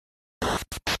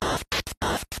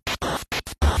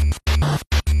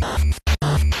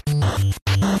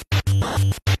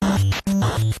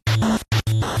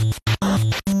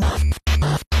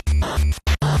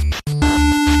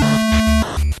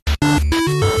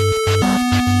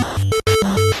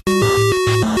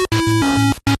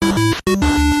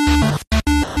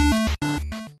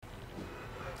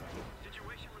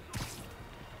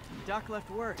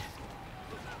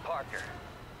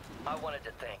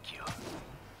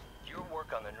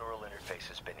interface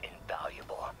has been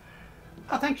invaluable.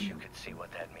 Oh, thank I wish you. you could see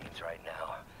what that means right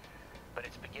now. But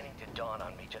it's beginning to dawn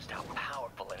on me just how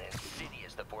powerful and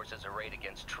insidious the forces arrayed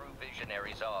against true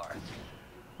visionaries are.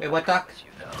 Wait, what, Doc? As you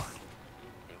know,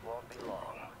 it won't be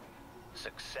long.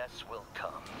 Success will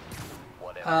come,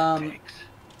 whatever it takes.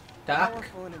 Doc,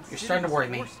 you're starting to worry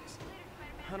me.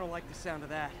 I don't like the sound of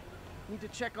that. Need to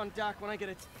check on Doc when I get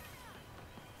it.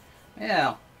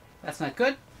 Yeah, that's not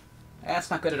good.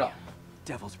 That's not good at all.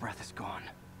 Devil's breath is gone.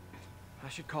 I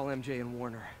should call MJ and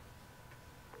warn her.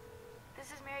 This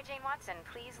is Mary Jane Watson.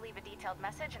 Please leave a detailed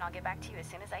message and I'll get back to you as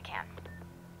soon as I can.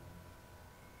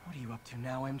 What are you up to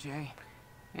now, MJ?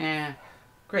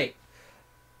 Great.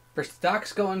 First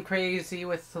Doc's going crazy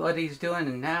with what he's doing,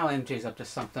 and now MJ's up to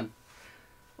something.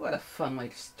 What a fun way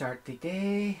to start the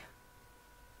day.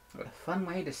 What a fun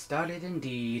way to start it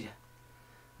indeed.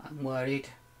 I'm worried.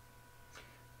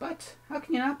 But how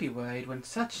can you not be worried when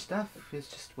such stuff is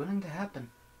just willing to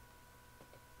happen?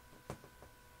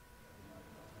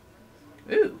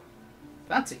 Ooh,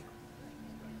 fancy.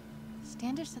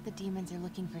 Standish said the demons are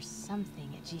looking for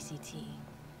something at GCT.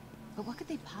 But what could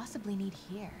they possibly need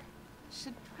here?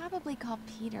 Should probably call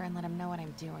Peter and let him know what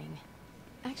I'm doing.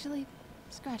 Actually,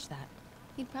 scratch that.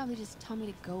 He'd probably just tell me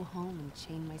to go home and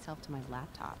chain myself to my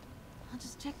laptop. I'll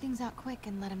just check things out quick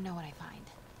and let him know what I find.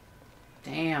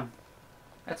 Damn.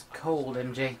 That's cold,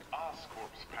 MJ.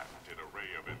 Oscorp's patented array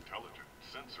of intelligent,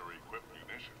 sensor-equipped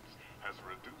munitions has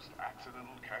reduced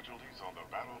accidental casualties on the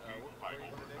battlefield by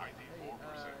over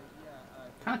 94%.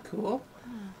 Kinda cool.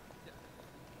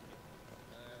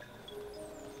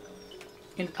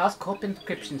 In Oscorp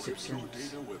encryption systems.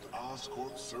 Data with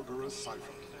Oscorp Cerberus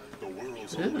Cipher, the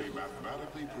world's only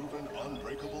mathematically proven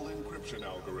unbreakable encryption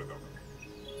algorithm.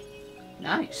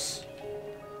 Nice.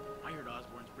 I heard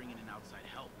Osborn's bringing in outside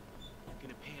help.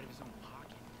 Gonna pay out of his own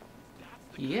pocket.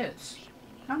 That's the He is.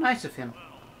 How nice of him.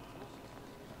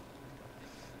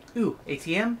 Ooh,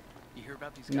 ATM? You hear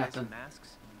about these guys Nothing. in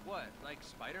masks? What, like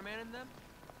Spiderman and them?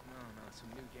 No, some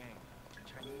new gang.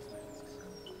 Chinese masks.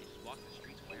 They just walk the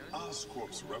streets wearing them.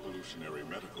 Oscorp's revolutionary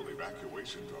medical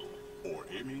evacuation drone, or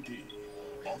MED,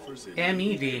 offers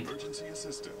MED. emergency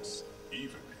assistance,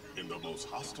 even in the most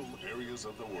hostile areas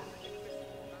of the world.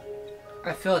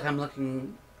 I feel like I'm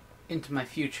looking into my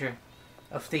future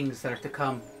of things that are to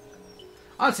come.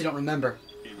 Honestly, don't remember.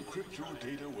 Encrypt your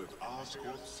data with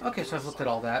Oscorp's Okay, so I've looked at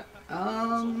all that.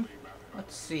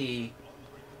 Let's see.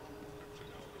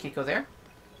 Can't go there?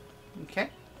 Okay.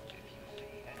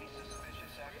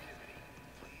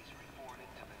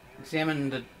 Examine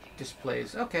the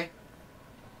displays. Okay.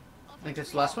 I think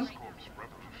that's the last one. Oscorp's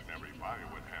revolutionary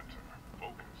bioenhancer,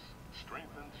 Focus,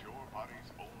 strengthens your body's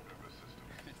own nervous system.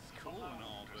 It's cool and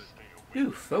all, but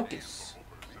Ooh, focus.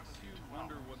 you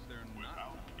wonder what they're not.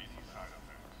 Without any side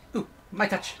effects. Ooh, my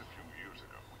touch. A few years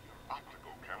ago,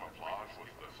 optical camouflage was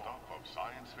the stuff of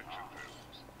science fiction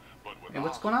films. But with And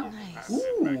what's going on? Nice.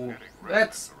 Ooh, magnetic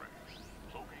that's resonance arrays,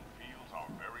 cloaking fields are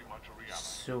very much a reality.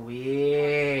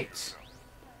 sweet.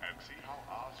 And see how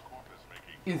Oscorp is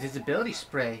making Invisibility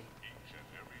spray. each and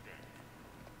every day.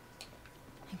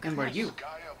 And where are you?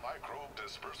 Gaia microbe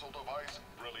dispersal device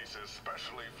releases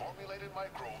specially formulated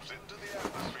microbes into the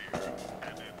atmosphere,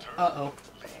 and in turn Uh-oh.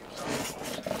 leaves out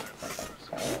hosts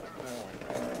and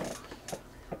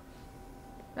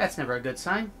That's never a good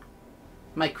sign.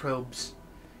 Microbes.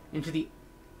 Into the...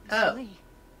 Oh. Lee.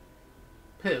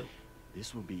 Poo.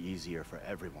 This will be easier for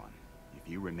everyone if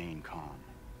you remain calm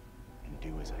and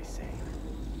do as I say.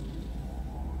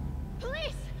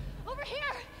 Police! Over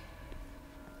here!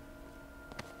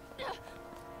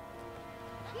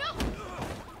 No!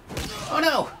 Oh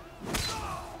no!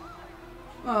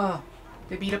 Oh,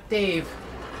 they beat up Dave.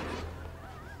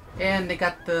 And they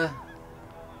got the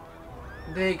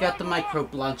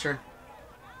microbe launcher.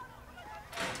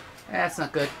 That's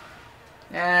not good.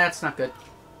 That's not good.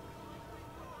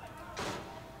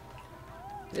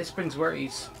 This brings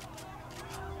worries.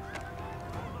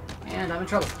 And I'm in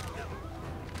trouble.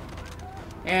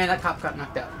 And that cop got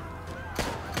knocked out.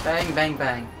 Bang, bang,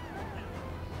 bang.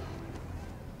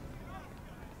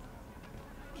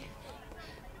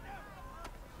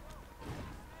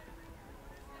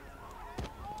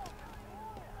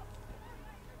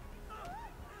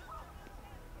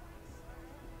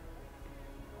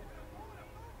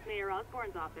 Mayor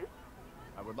Osborne's office.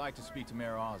 I would like to speak to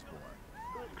Mayor Osborn,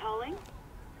 Who's calling?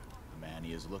 the man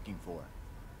he is looking for.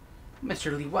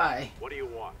 Mr. Lee, why? What do you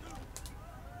want?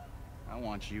 I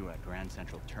want you at Grand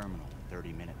Central Terminal in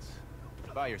 30 minutes.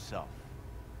 By yourself.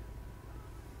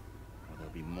 Or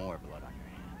there'll be more blood on your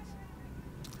hands.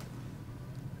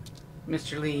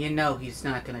 Mr. Lee, you know he's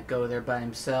not gonna go there by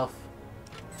himself.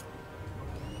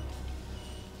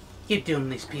 keep doing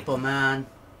these people, man?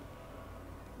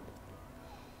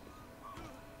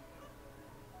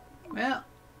 Well,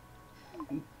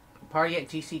 party at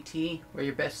GCT, wear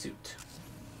your best suit.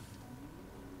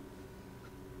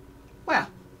 Wow.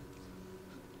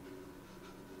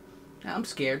 Now I'm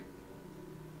scared.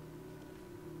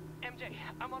 MJ,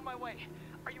 I'm on my way.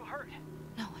 Are you hurt?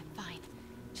 No, I'm fine.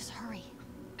 Just hurry.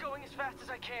 Going as fast as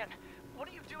I can. What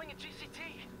are you doing at GCT?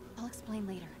 I'll explain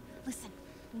later. Listen,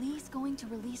 Lee's going to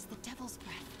release the Devil's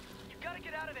Breath. You gotta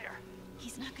get out of there.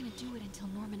 He's not gonna do it until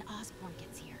Norman Osborn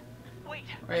gets here. Wait.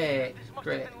 Great, This must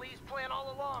great. have been Lee's plan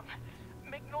all along.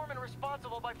 Make Norman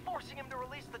responsible by forcing him to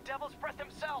release the Devil's Breath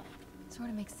himself. Sort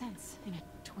of makes sense, in a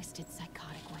twisted,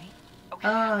 psychotic way. Okay,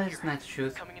 Oh, I'm isn't here. that the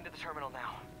truth? Coming into the terminal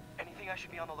now. Anything I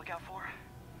should be on the lookout for?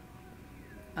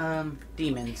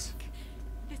 Demons.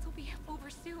 This'll be over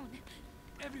soon.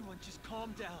 Everyone, just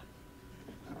calm down.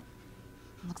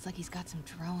 Looks like he's got some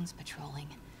drones patrolling.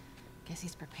 Guess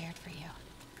he's prepared for you.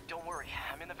 Don't worry,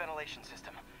 I'm in the ventilation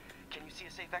system. Can you see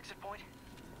a safe exit point?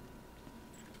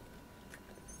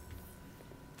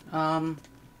 Southwest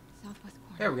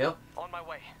corner. There we go. On my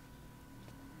way.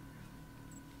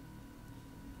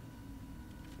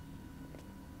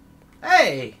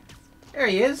 Hey! There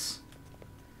he is.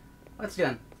 What's he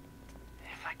doing?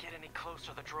 If I get any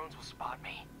closer, the drones will spot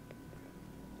me.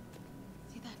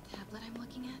 See that tablet I'm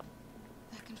looking at?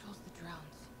 That controls the drones.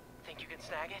 Think you can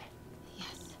snag it?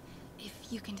 Yes, if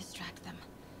you can distract them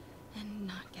and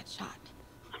not get shot.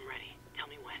 I'm ready. Tell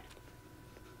me when.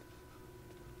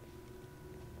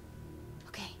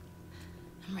 Okay,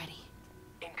 I'm ready.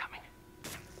 Incoming.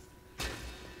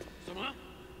 什么？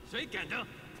谁敢的？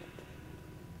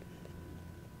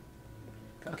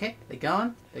 Okay, they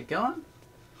going? They going?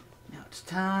 Now it's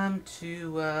time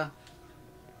to,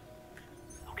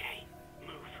 Okay,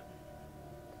 move.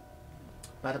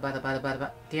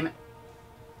 Bada. Damn it.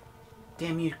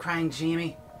 Damn you, crying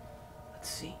Jamie. Let's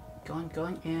see.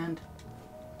 Going, and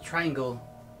triangle.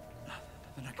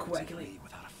 They're not going to take Coagulate.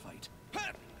 without a fight.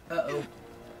 Uh-oh.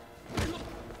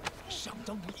 相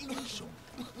当的英雄。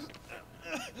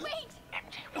 Wait!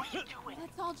 MJ, what are you doing?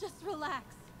 Let's all just relax.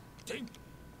 停，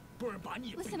不然把你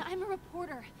也被 Listen, I'm a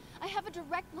reporter. I have a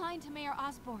direct line to Mayor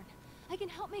Osborn. I can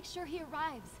help make sure he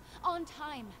arrives on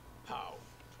time. 好。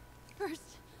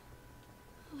 First,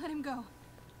 let him go.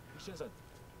 先生，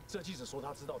这记者说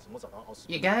他知道怎么找到奥斯。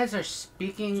 You guys are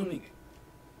speaking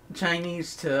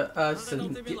Chinese to 他 us 带到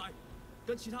and 这边来，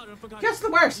跟其他人分开。 Just the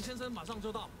worst. 李先生马上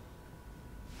就到。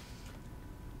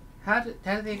 how do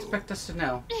they expect us to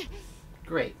know?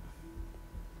 Great.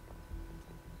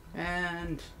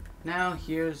 And now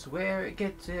here's where it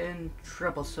gets in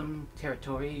troublesome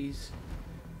territories,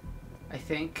 I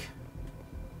think.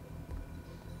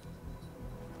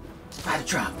 Spider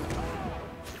drop.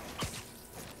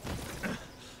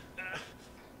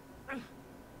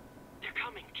 They're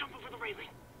coming. Jump over the railing.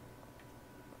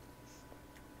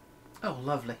 Oh,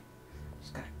 lovely.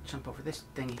 Just gotta jump over this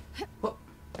thingy. Whoop.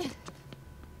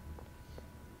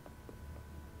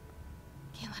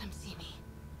 Can't let him see me.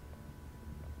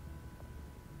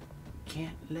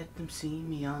 Can't let them see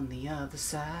me on the other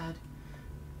side.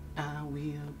 I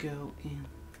will go in.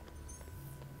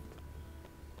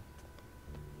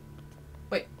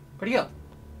 Wait, where'd he go?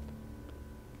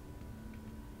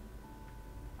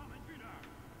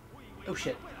 Oh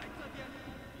shit.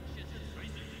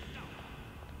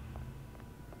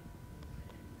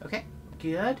 Okay,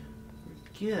 good.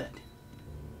 Good.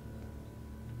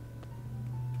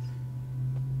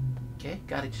 Okay,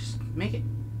 gotta just make it.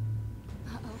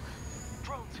 Uh-oh.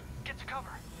 Drones, get to cover.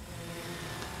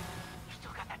 You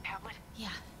still got that tablet? Yeah,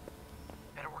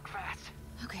 Better work fast.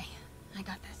 okay. I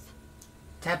got this.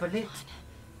 Tablet.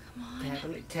 Come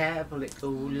on. Tablet, oh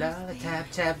la la,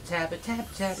 tablet.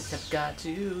 Got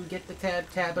to get the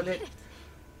tablet.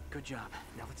 Good job.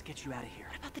 Now let's get you out of here.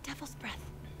 What about the Devil's Breath?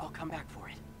 I'll come back for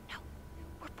it. No,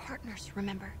 we're partners,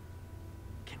 remember?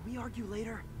 Can we argue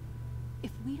later?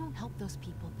 If we don't help those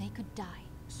people, they could die.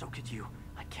 So could you.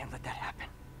 I can't let that happen.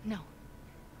 No.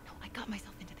 No, I got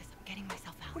myself into this. I'm getting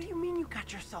myself out. What do you mean you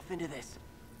got yourself into this?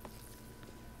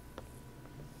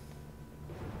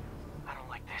 I don't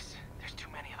like this. There's too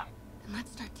many of them. Then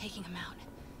let's start taking them out.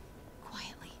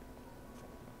 Quietly.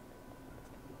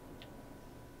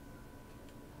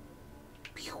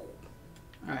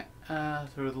 Alright,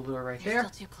 throw the lure right They're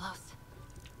there. still too close.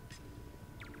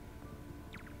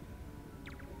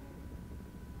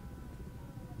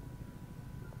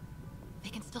 They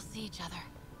can still see each other.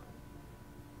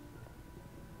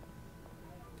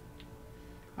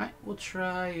 Alright, we'll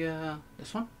try,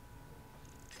 this one.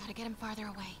 Gotta get him farther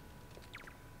away.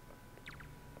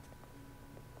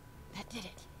 That did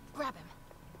it. Grab him.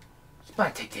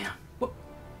 Spot takedown. Whoop.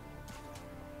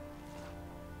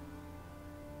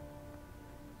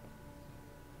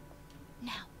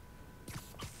 Now.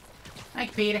 Thank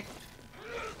you, Peter.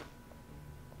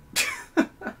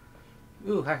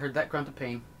 Ooh, I heard that grunt of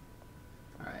pain.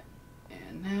 Alright.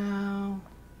 And now...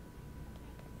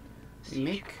 See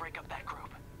if you can break up that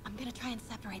group. I'm gonna try and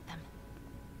separate them.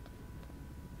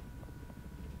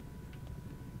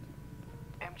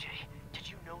 MJ, did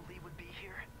you know Lee would be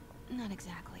here? Not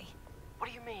exactly. What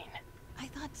do you mean? I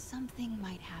thought something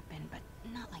might happen, but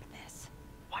not like this.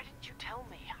 Why didn't you tell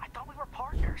me? I thought we were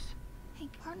partners. Hey,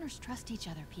 partners trust each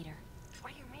other, Peter.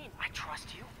 What do you mean? I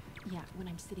trust you? Yeah, when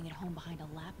I'm sitting at home behind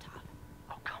a laptop.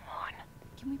 Oh, come on.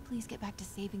 Can we please get back to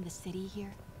saving the city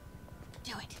here?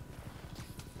 Do it.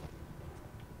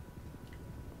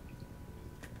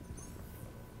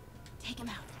 Take him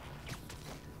out.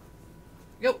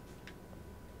 Go.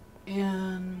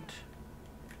 And...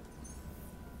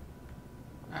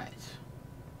 Alright.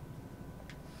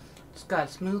 Just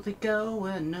gotta smoothly go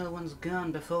where no one's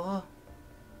gone before.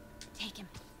 Take him.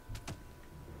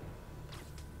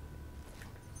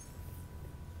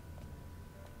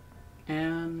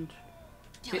 And...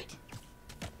 Do it.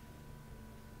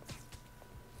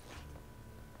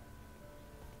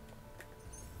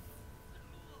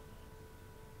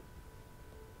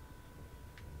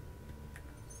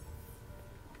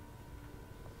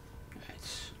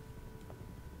 Alright.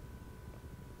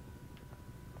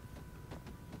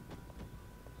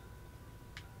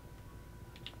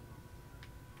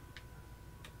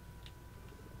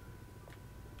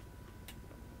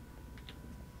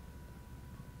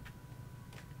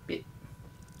 Bit.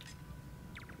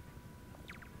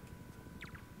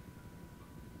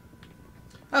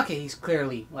 Okay, he's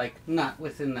clearly, like, not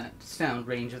within that sound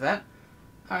range of that.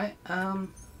 Alright,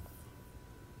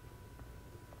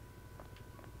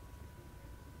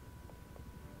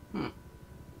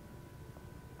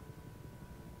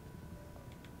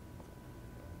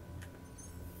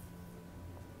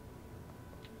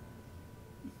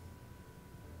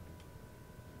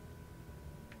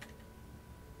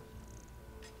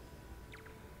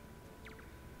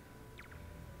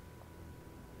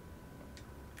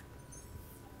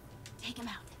 Take him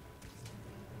out.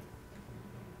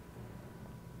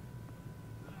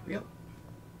 Yep.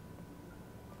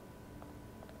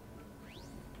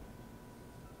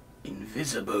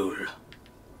 Invisible.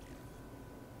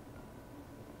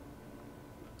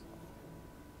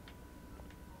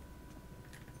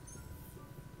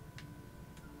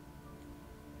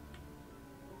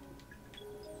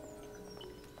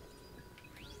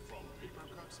 From paper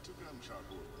cuts to gunshot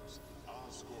wounds,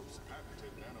 Oscorp's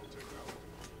patented nanotechnology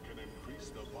can increase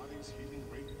the body's healing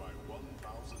rate by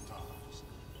 1,000 times.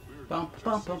 We're Bum not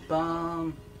bum just bum saving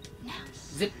bum. Now.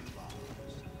 Zip.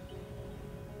 lives.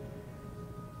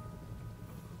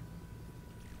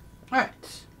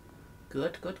 Alright.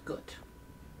 Good, good, good.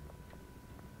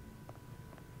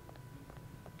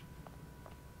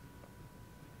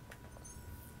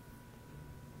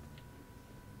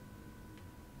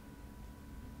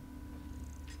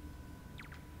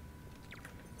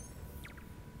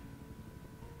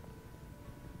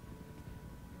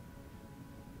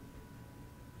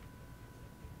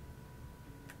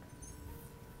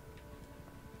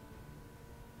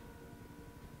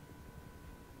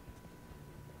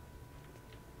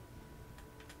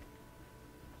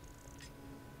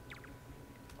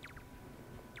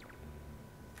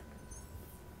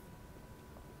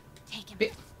 Take him.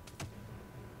 Bit.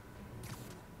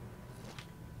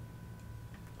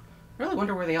 Really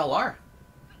wonder where they all are.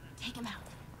 Take him out.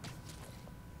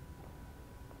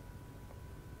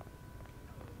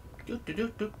 Do do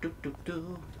do do do do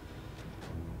do.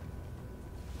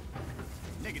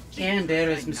 那个 And there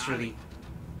is Mr. Lee.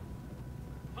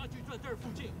 他就在这儿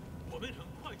附近，我们很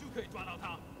快就可以抓到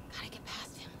他。 Gotta get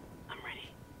past him. I'm ready.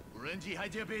 无人机还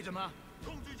戒备着吗？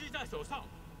控制机在手上，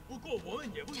不过我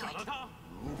们也不找到他。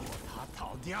如果他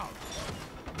逃掉了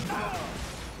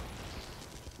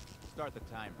Start the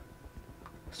timer.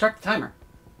 Start the timer.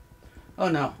 Oh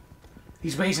no.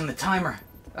 He's raising the timer.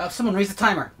 Someone raise the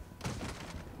timer.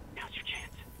 Now's your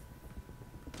chance.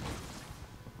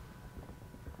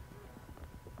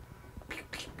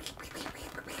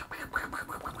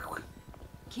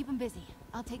 Keep him busy.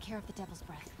 I'll take care of the devil's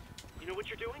breath. You know what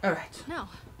you're doing? Alright. No.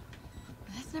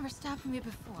 That's never stopped me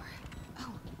before.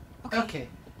 Oh, okay. Okay.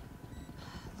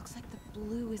 Looks like the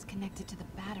blue is connected to the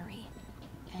battery,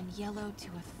 and yellow to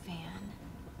a fan.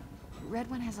 Red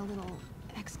one has a little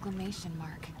exclamation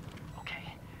mark.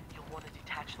 Okay, you'll want to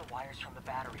detach the wires from the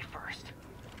battery first.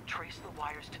 Trace the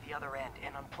wires to the other end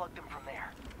and unplug them from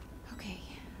there. Okay,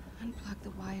 unplug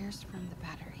the wires from the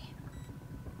battery.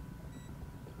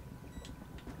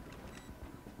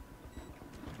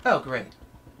 Oh, great.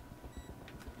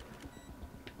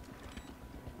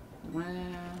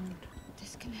 And...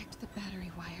 Disconnect the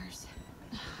battery wires.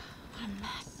 What a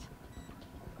mess.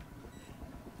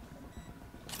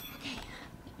 Okay,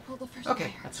 pull the first Okay,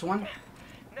 wire. that's one.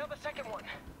 Now the second one.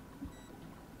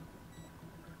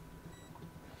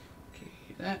 Okay,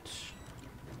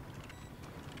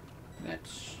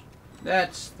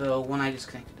 that's the one I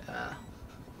disconnected.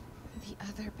 The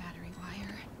other battery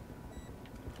wire.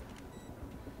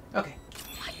 Okay.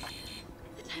 What?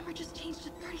 The timer just changed to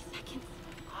 30 seconds.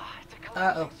 It's a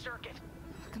collapsing Uh-oh. circuit.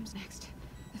 What comes next?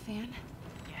 The fan?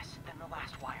 Yes, then the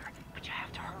last wire. But you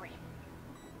have to hurry.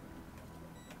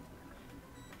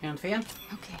 And fan.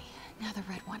 Okay, now the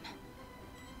red one.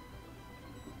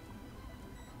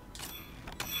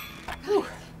 Whew.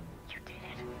 You did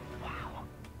it. Wow.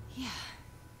 Yeah.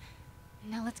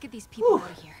 Now let's get these people Whew.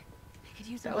 out of here. I could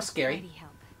use That a was little scary. Spidey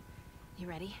help. You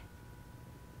ready?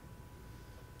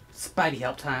 Spidey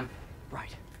help time.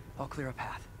 Right. I'll clear a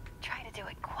path. Try to do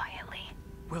it quietly.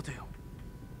 Will do.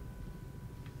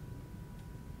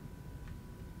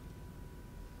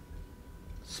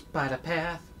 Spider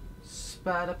path.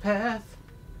 Spider path.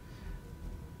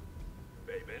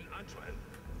 北门安全。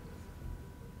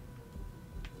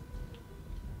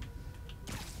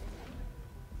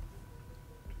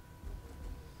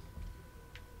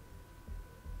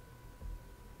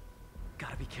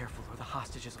 Gotta be careful or the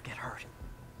hostages will get hurt.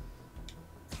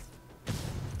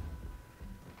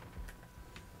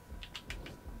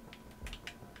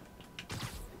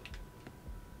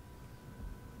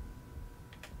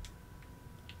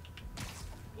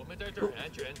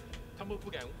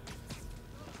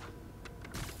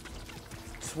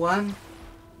 Just one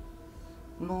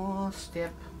more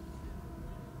step.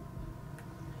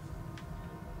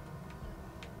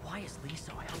 Why is Lee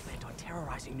so hell-bent on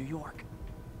terrorizing New York?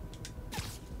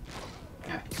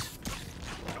 Alright.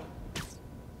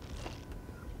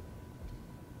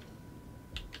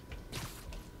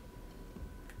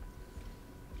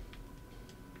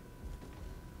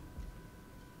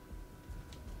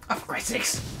 Oh, for Christ's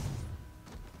sakes!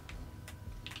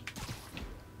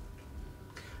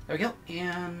 There we go,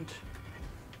 and...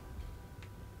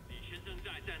 李先生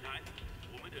在站台，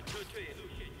我们的撤退路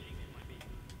线进行完毕。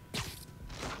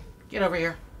 get over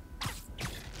here.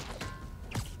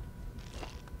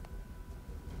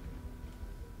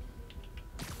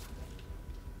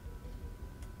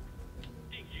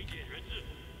 定期检人质，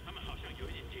他们好像有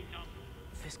一点紧张。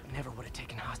 Fisk never would have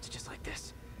taken hostages like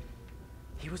this.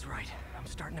 He was right. I'm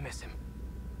starting to miss him.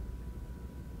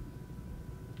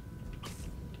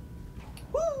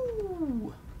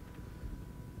 Woo!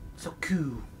 So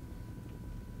cool.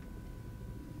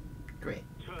 Great.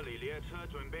 撤离列车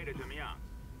准备的怎么样？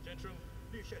先生，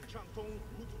绿线畅通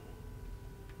无阻。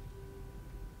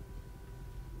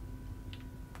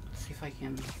 Let's see if I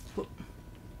can whoop,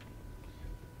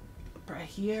 right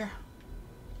here.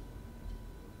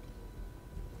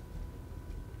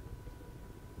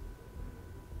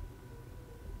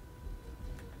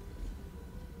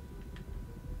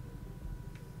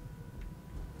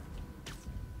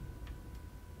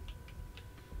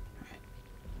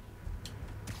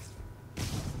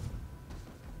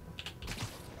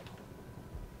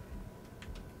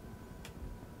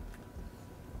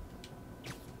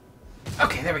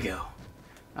 Okay, there we go.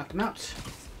 Knocked him out.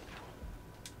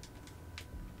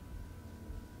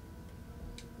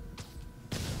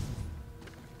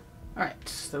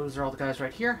 Alright, those are all the guys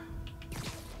right here.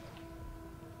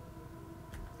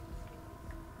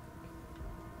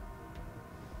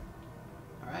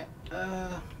 Alright,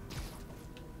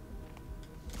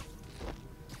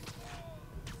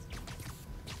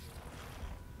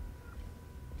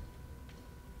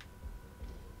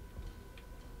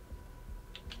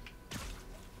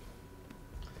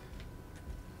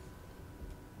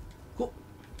 cool.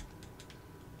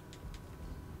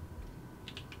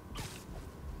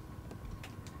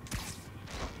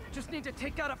 Just need to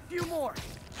take out a few more.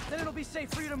 Then it'll be safe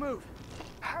for you to move.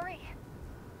 Hurry!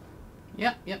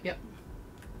 Yep.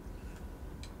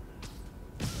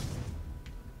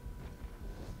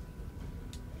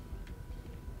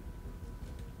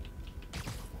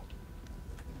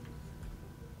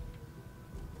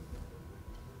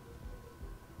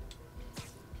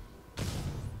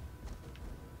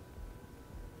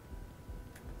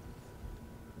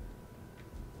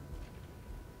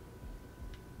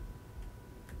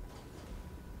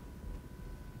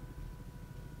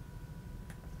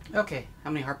 Okay, how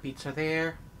many heartbeats are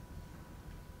there?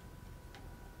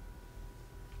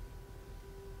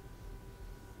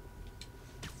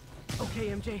 Okay,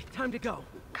 MJ, time to go.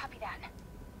 Copy that.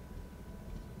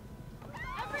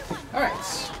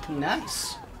 Alright,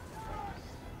 nice.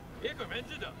 别耿人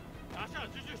质的，拿下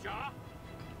蜘蛛侠。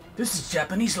 This is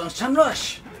Japanese lunchtime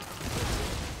rush.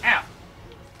 Ow.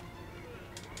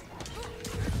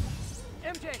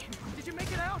 MJ, did you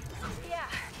make it out? Yeah,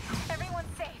 everyone's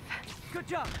safe. Good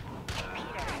job.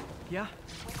 Peter, Yeah?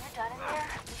 when you're done in there,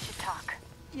 we should talk.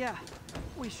 Yeah,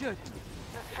 we should.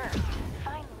 But first,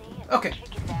 find Lee and Okay.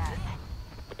 kick his ass.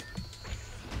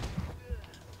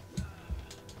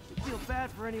 Feel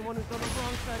bad for anyone who's on the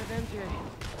wrong side of MJ.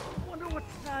 Wonder what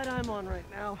side I'm on right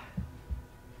now.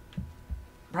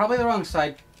 Probably the wrong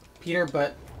side, Peter,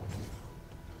 but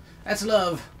that's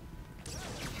love.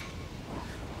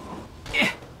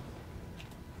 Eh.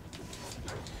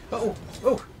 Oh,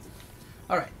 oh.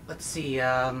 All right, let's see.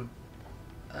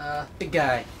 Big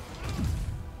guy.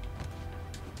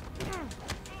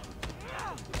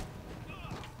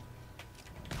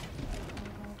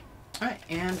 All right,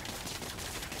 and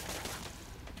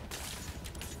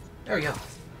there we go.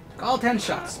 All 10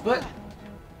 shots, but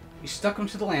you stuck him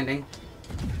to the landing.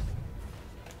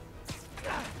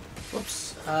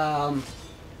 Whoops.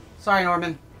 Sorry,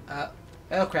 Norman.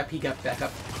 Oh crap, he got back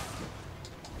up.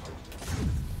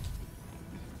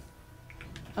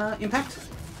 Impact?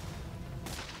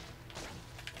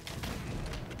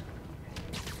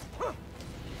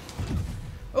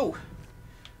 Oh!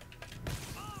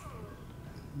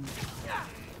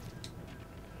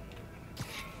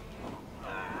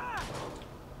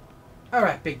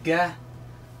 Alright, big guy.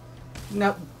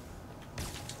 Nope.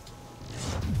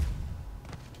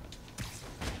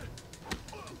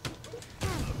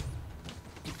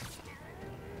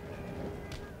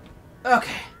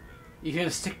 Okay. You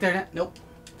gonna stick there now? Nope.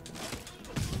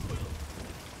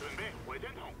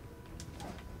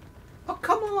 Oh,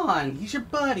 come on! He's your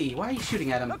buddy. Why are you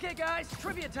shooting at him? Okay, guys,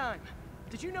 trivia time.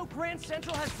 Did you know Grand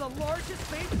Central has the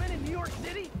largest basement in New York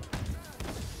City?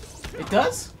 It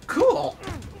does? Cool!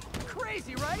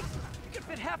 Crazy, right? You could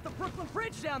fit half the Brooklyn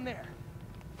Bridge down there.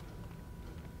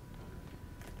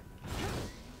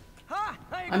 Ha!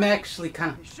 I agree. I'm actually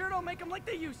kind They of... sure don't make them like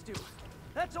they used to.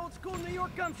 That's old school New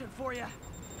York gumption for you.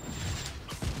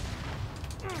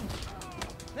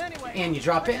 Anyway, And you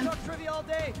drop I can in? talk trivia all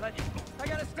day, but I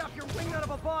gotta stop your wingnut of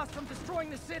a boss from destroying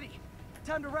the city.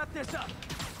 Time to wrap this up.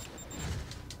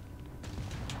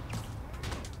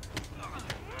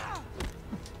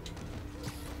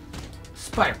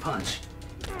 Spider punch.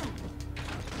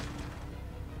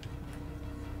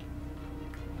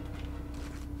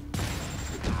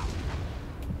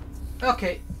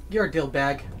 Okay, you're a dill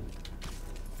bag.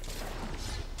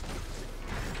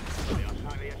 我要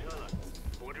上列车了，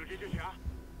拖住蜘蛛侠。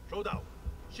收到，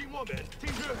新墨本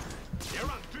停车，别让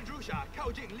蜘蛛侠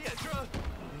靠近列车。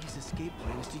 Lee's escape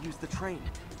plan is to use the train.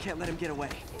 Can't let him get away.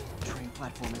 Train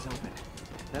platform is open.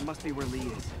 That must be where Lee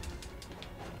is.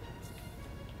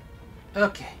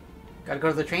 Okay. Gotta go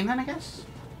to the train then, I guess?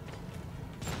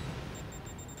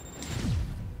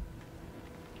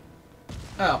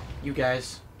 Oh, you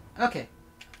guys. Okay.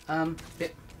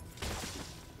 Bit.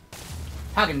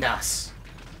 Häagen-Dazs.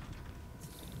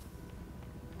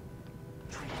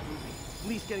 Train's moving.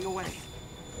 Lee's getting away.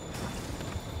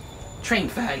 Train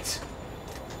fight.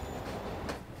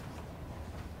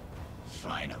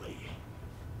 Finally.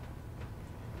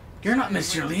 You're not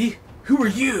Mr. Lee. Who are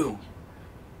you?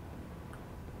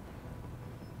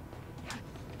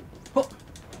 Oh.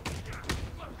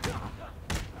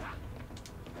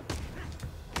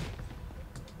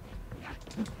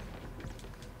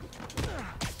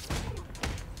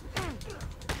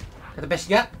 Got the best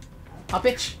you got? I'll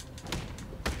bitch.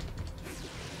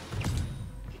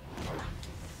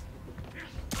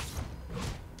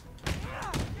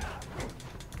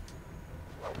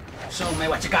 Show me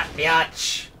what you got,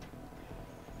 biatch.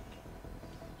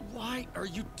 Why are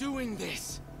you doing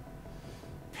this?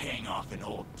 Paying off an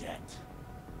old debt.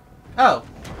 Oh,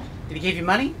 did he give you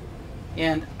money?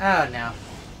 And, oh no.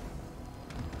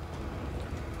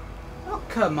 Oh,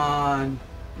 come on.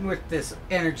 With this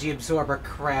energy absorber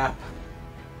crap.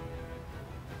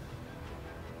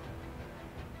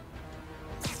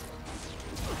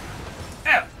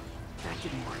 Ow! That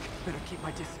didn't work. Better keep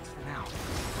my distance for now.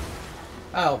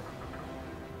 Oh.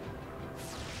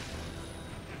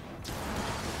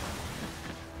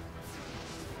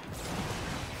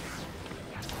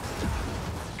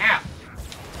 Ow!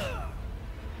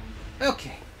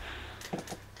 Okay.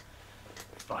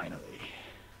 Finally.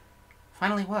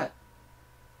 Finally what?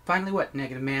 Finally what,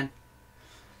 Negative Man?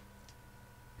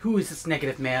 Who is this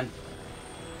Negative Man?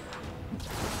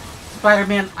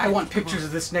 Spider-Man, I want pictures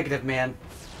of this Negative Man.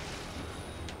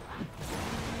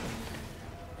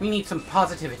 We need some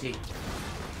positivity.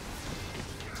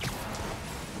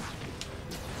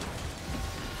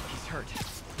 He's hurt.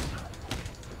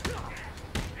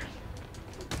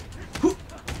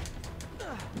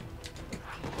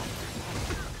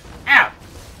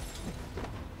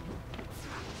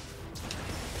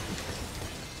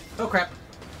 Oh crap.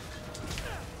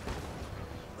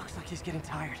 Looks like he's getting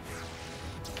tired.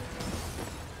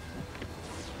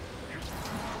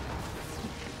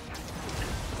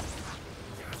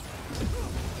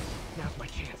 Now's my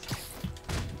chance.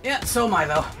 Yeah, so am I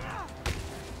though.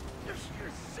 You're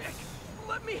sick.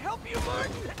 Let me help you,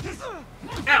 Martin.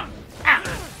 Ow!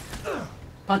 Ow!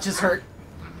 Punches hurt.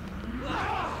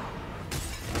 Ow!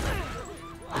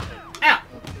 Ow!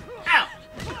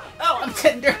 Oh, I'm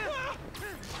tender.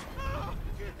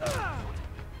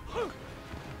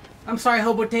 I'm sorry,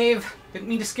 Hobo Dave. Didn't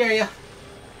mean to scare you.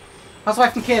 How's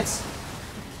wife and kids?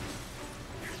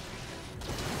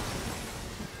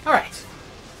 Alright.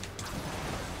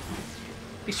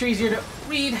 Be sure easier to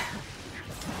read.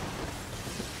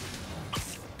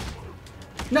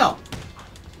 No.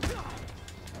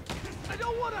 I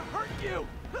don't want to hurt you.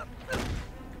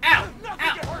 Ow!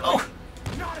 Ow! Oh!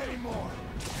 Not anymore.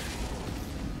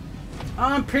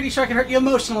 I'm pretty sure I can hurt you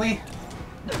emotionally.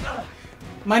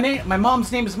 My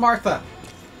mom's name is Martha.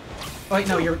 Oh, wait,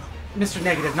 no, you're Mr.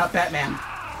 Negative, not Batman.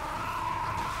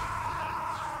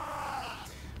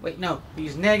 Wait, no,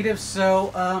 he's negative,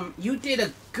 so, you did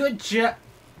a good job.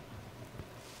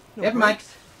 No Never mind.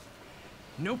 breaks.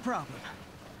 No problem.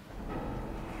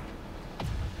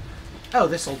 Oh,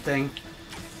 this old thing.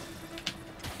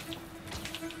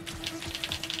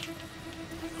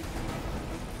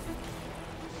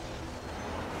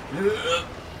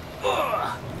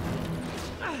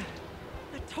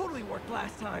 That totally worked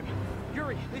last time.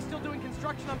 Yuri, they still doing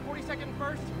construction on 42nd and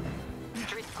 1st?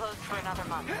 Street's closed for another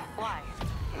month. Why?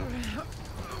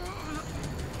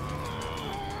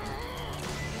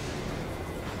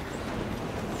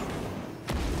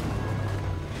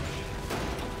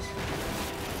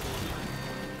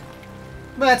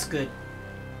 Well, that's good.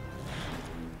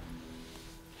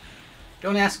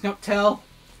 Don't ask, don't tell.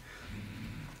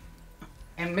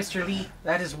 And Mr. Lee,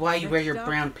 that is why you wear your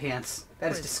brown pants.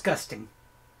 That is disgusting.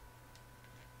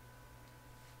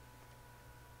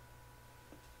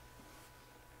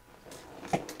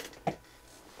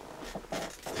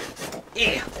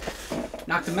 Yeah.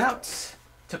 Knocked him out.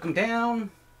 Took him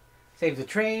down. Saved the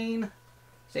train.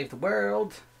 Saved the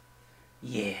world.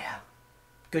 Yeah.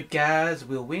 Good guys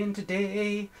will win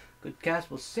today. Good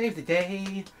guys will save the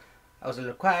day. I was a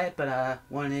little quiet, but I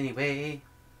won anyway.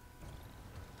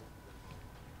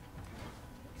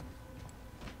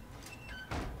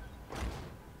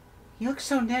 You look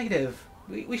so negative.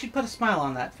 We should put a smile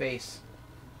on that face.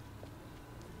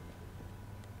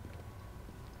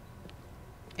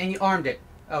 And you armed it.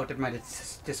 Oh, never mind,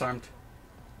 it's disarmed.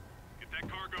 Get that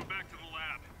cargo back to the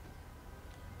lab.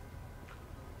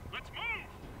 Let's move!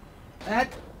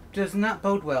 That does not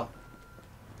bode well.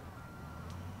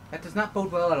 That does not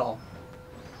bode well at all.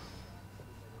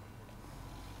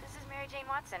 This is Mary Jane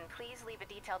Watson. Please leave a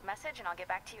detailed message and I'll get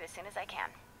back to you as soon as I can.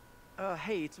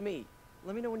 Hey, it's me.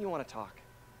 Let me know when you want to talk.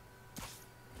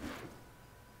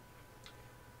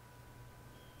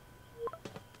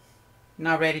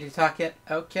 Not ready to talk yet?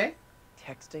 Okay.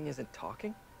 Texting isn't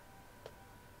talking?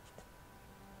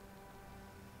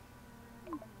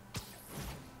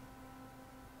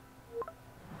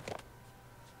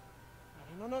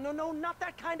 No, not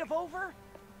that kind of over!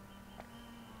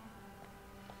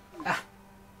 Ah.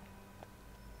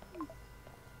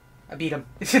 I beat him.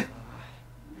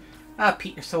 Ah,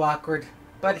 Pete, you're so awkward.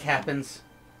 But it happens.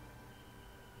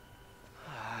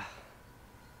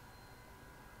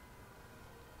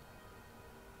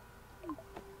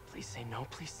 Please say no,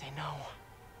 please say no.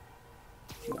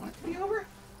 Do you want it to be over?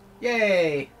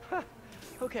 Yay!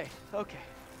 Okay.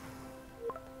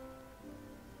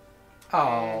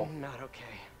 Oh. And not okay.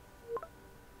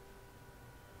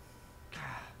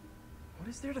 What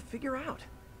is there to figure out?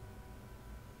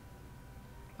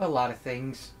 A lot of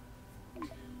things.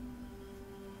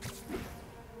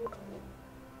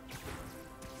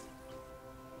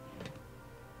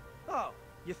 Oh,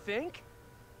 you think?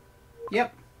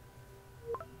 Yep.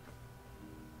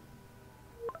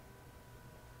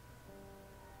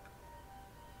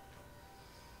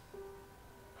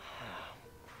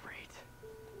 Great.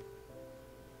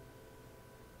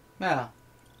 Well,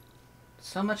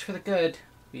 so much for the good.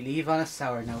 We leave on a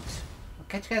sour note. I'll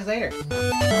catch you guys later.